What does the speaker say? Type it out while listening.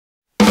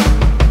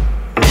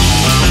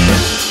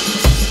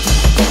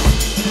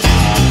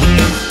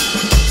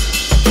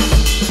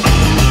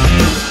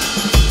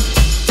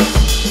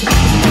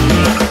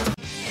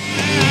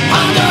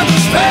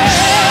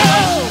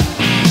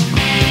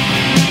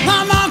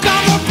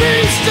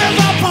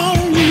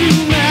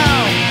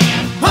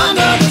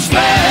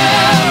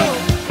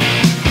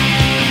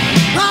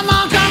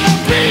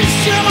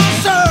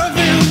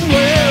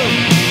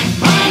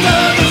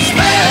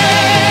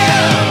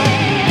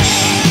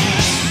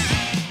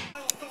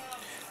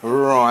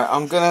Right,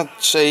 I'm gonna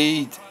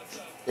see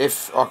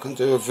if I can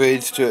do a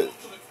vid to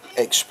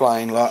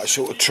explain like a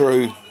sort of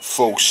true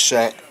false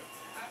set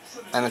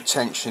and a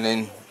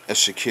tensioning of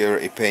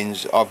security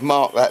pins. I've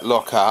marked that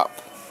lock up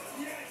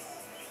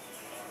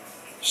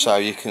so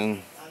you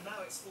can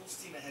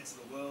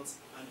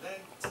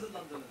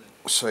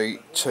see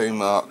two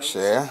marks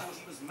there.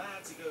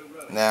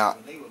 Now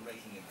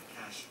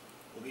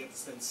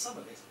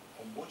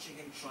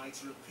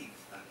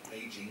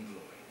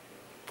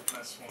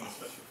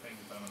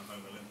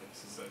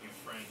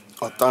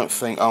I don't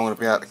think I'm going to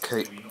be able to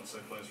keep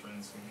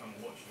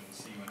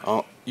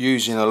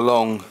using a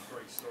long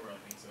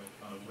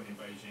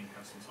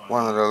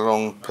one of the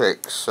long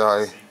picks,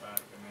 so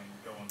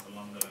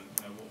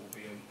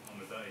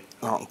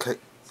I can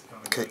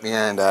keep my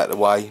hand out of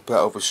the way,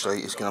 but obviously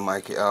it's going to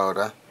make it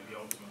harder.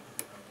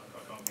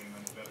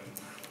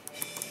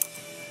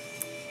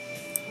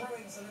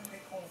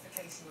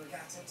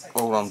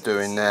 All I'm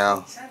doing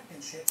now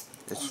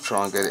is to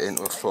try and get it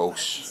into a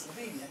false.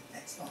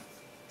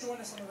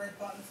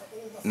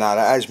 Now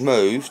that has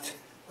moved,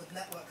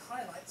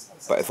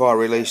 but if I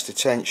release the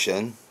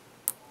tension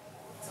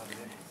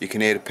you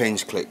can hear the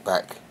pins click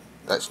back.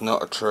 That's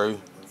not a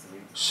true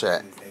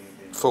set,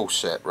 false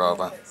set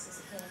rather.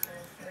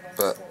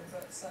 But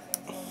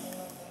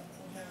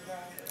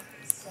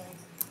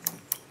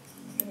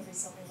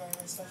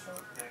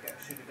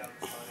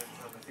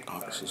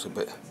this is a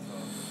bit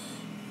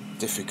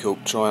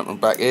difficult trying them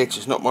back here because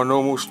it's not my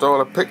normal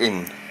style of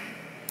picking,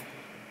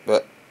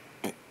 but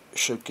it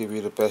should give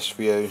you the best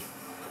view.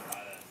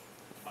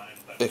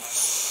 If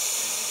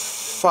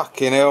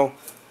fucking hell,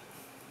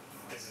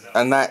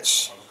 and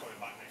that's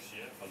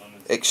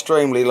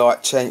extremely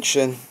light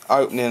tension,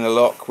 opening a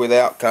lock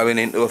without going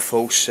into a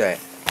full set.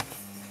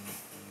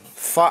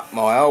 Fuck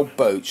my old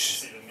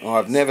boots,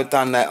 I've never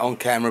done that on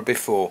camera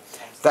before.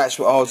 That's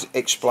what I was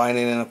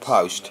explaining in a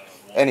post.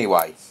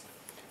 Anyway,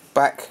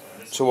 back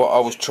to what I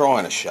was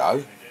trying to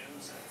show.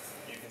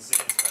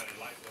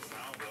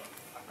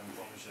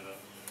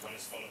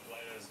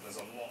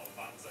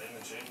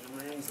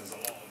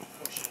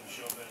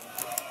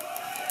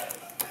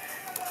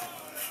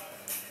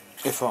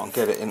 If I can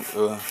get it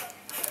into a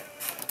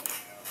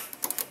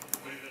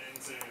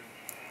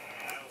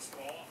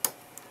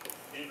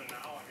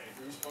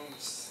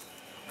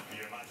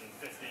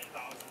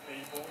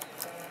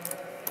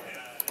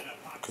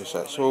because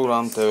that's all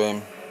I'm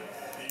doing.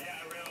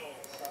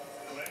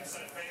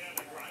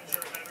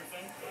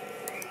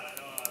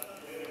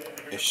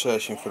 Is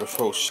searching for the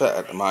full set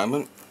at the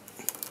moment.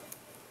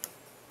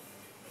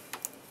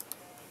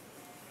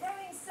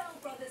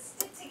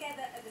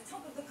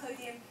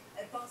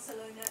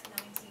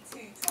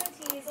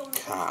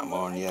 Come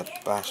on, you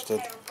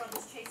bastard.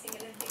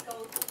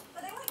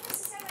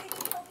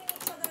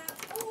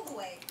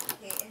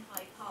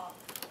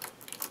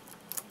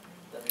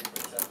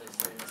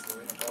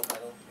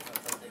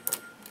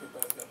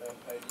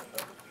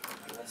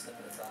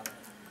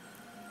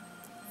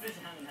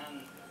 Vision hand in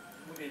hand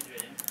would be a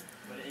dream,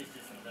 but it is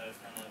just one of those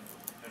kind of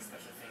very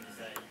special things to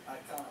say.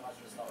 I can't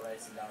imagine it's not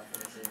racing down a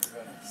finishing, to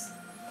be honest.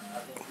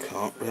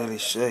 Can't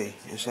really see.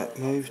 Is that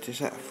moved? Is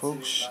that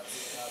false?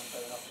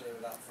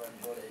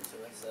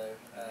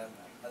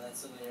 And then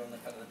suddenly you're on the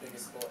kind of the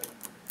biggest sporting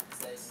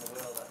stage in the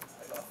world. I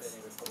got a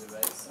feeling we'd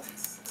probably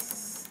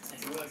race.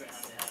 If you were going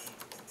hand in hand,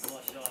 I'm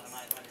not sure I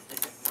might find it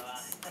different from that.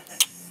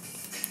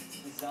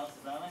 This is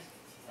Alistair Brownlee.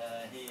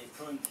 He is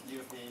current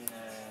European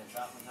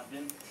triathlon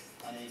champion,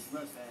 and he's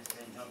most famous for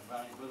being Jonathan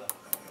Brownlee's brother.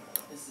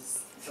 This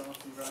is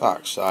Jonathan Brownlee.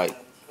 Fuck's sake.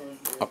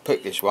 I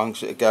picked this one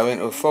because it'd go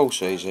into a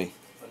false easy.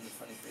 Under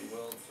 23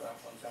 world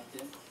triathlon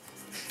champion.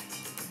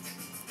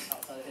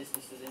 Outside of his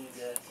history, he's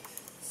a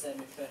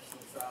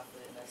semi-professional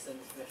triathlete and a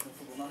semi-professional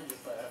football manager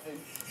player, I think.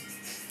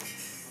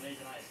 I'm a Leeds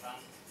United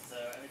fan, so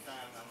every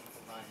time I'm a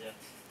football manager,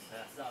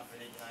 I start for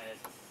Leeds United.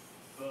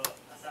 But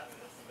I started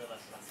with Aston Villa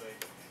last week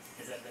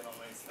because they've been on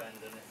money to spend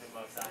and it's been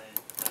more exciting.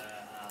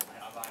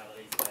 I buy all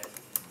these players.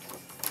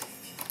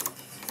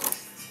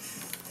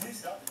 Who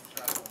started the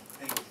triathlon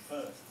thing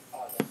first?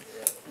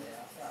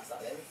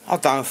 I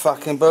don't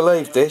fucking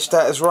believe this.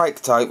 That is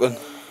raked open.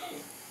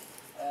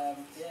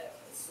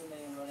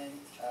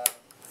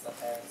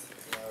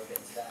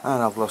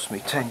 And I've lost my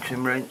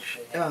tension wrench.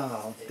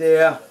 Oh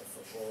dear.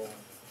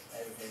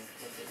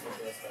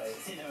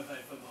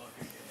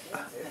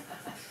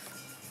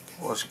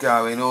 What's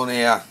going on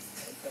here?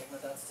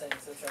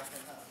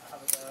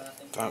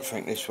 Don't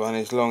think this one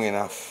is long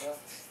enough.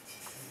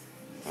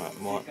 That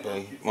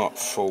might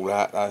fall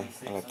out though.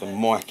 I'll have the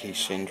Mikey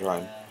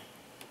syndrome.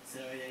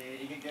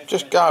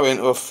 Just go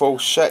into a full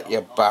set,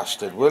 you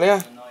bastard, will you?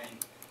 And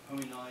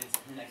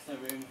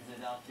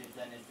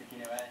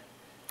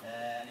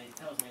he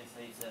tells me he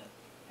sleeps at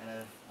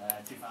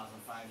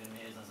 2,500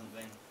 metres or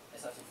something.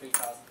 It's actually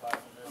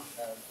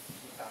 3,500.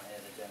 You can't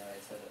hear the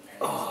generator.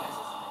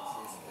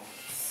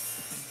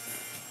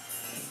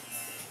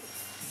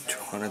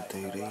 Trying to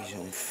do these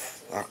on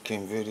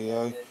fucking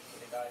video.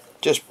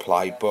 Just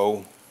play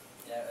ball.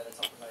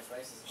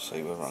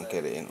 See whether I can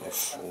get it into a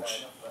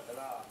force.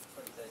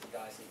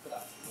 so you could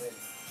actually win.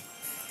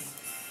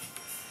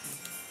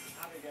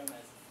 Javi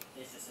Gomez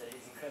is just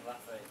he's an incredible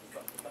athlete. He's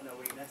got no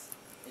weakness.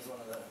 He's one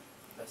of the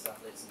best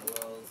athletes in the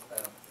world.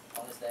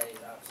 On his day,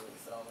 he's absolutely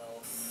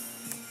phenomenal.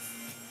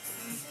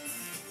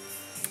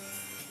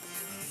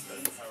 But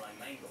in the Caroline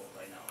main goal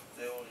right now,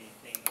 the only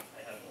thing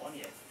I haven't won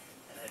yet,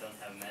 and I don't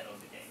have a medal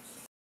in the games.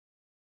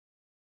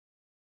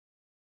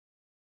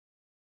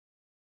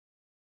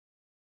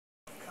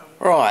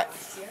 Right,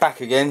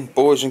 back again,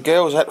 boys and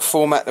girls. I had to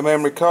format the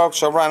memory card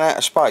because I ran out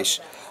of space.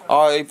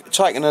 I've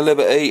taken a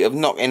liberty of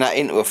knocking that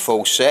into a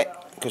full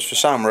set because for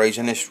some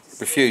reason this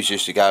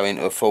refuses to go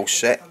into a full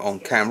set on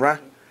camera.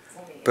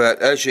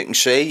 But as you can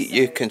see,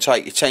 you can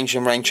take your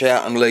tension wrench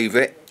out and leave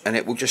it and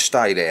it will just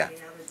stay there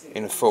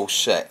in a full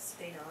set.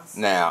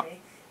 Now,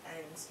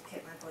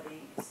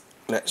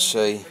 let's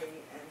see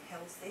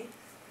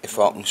if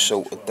I can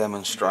sort of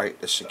demonstrate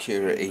the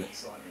security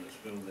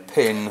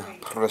pin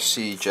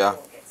procedure.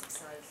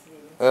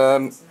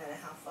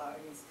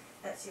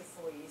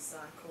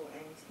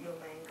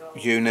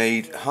 You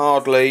need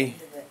hardly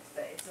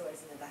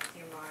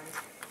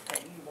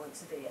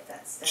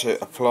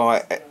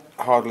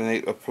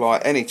need to apply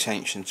any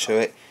tension to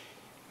it.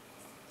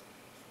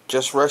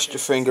 Just rest your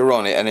finger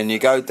on it and then you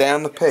go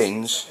down the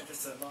pins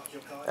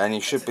and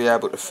you should be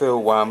able to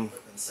feel one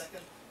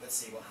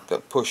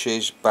that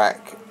pushes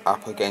back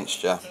up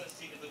against you.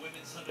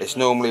 It's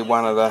normally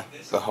one of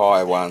the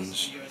higher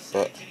ones,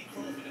 but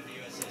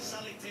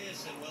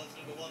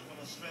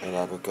we'll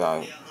have a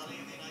go.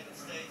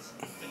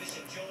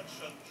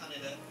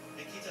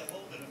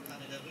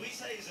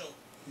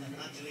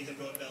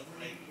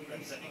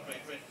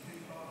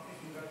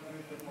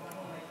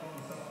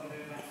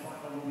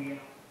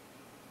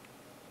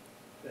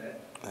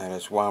 Now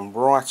there's one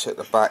right at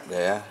the back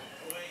there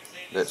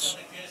that's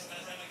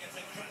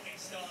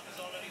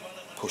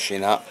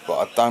pushing up, but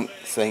I don't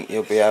think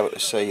you'll be able to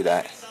see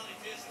that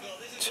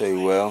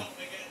too well.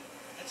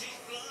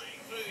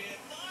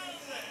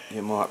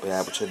 You might be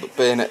able to, but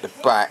being at the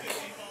back,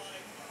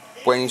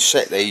 when you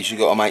set these you've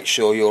got to make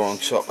sure you're on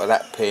top of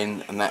that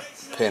pin and that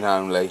pin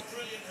only,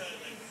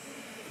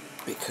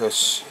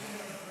 because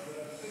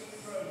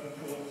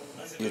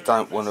you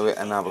don't want to hit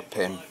another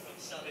pin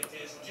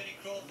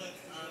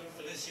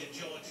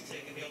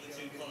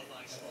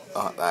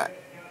like that.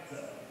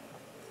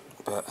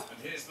 But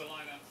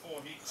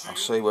I'll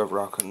see whether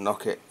I can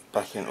knock it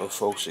back into a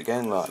false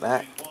again like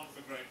that.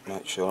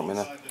 Make sure I'm in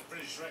a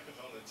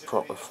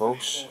proper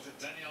false.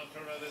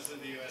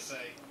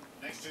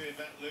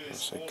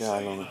 So go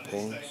along the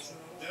pins.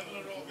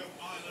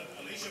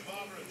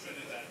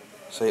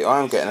 See,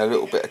 I am getting a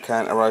little bit of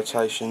counter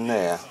rotation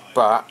there,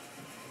 but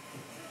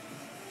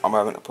I'm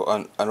having to put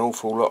an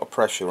awful lot of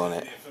pressure on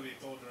it.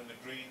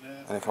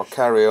 And if I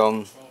carry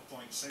on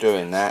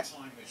doing that,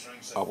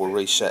 I will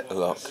reset the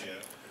lock.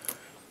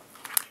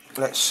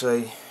 Let's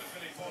see,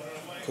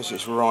 because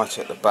it's right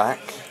at the back.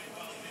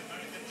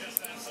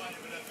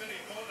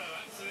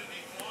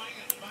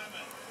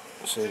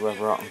 See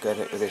whether I can get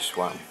it with this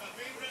one.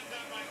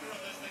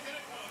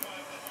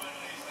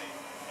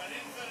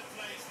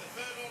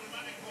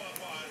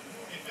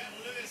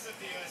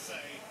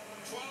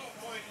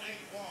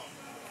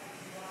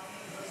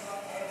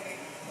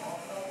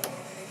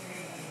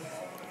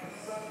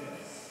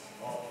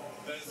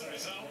 There's the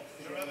result.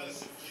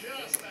 Carreras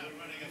just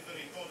outrunning a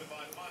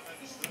 34.5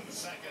 minutes to the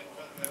second,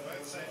 but they're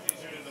both safely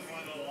during the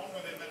final, along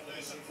with him let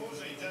loose.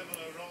 Unfortunately, Devil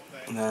O'Rourke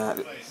there. Now,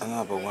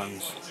 another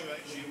one's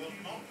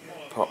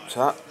popped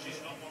up.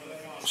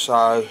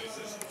 So,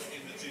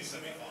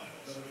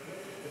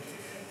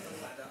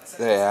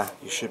 there,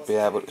 you should be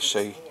able to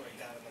see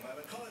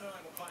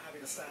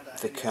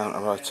the counter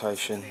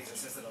rotation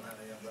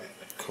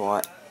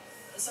quite,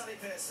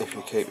 if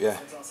you keep your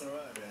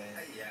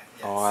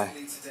eye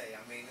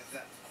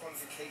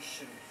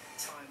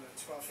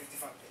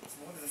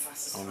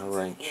on the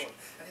wrench.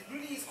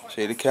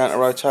 See the counter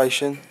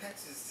rotation?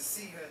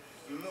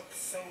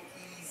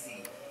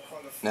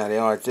 Now the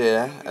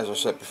idea, as I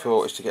said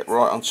before, is to get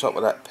right on top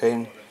of that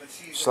pin,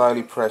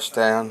 slowly press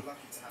down,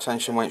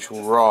 tension wrench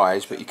will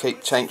rise, but you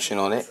keep tension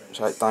on it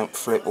so it don't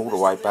flip all the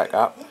way back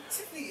up,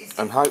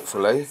 and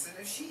hopefully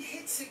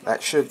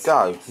that should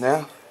go.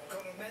 Now,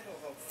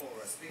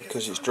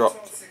 because it's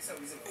dropped,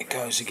 it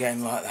goes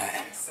again like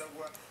that.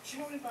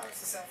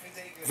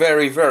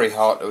 Very, very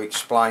hard to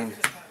explain,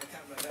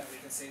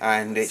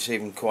 and it's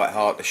even quite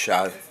hard to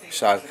show.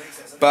 So,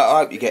 but I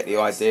hope you get the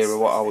idea of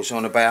what I was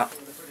on about.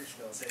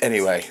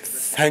 Anyway,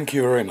 thank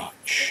you very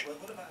much.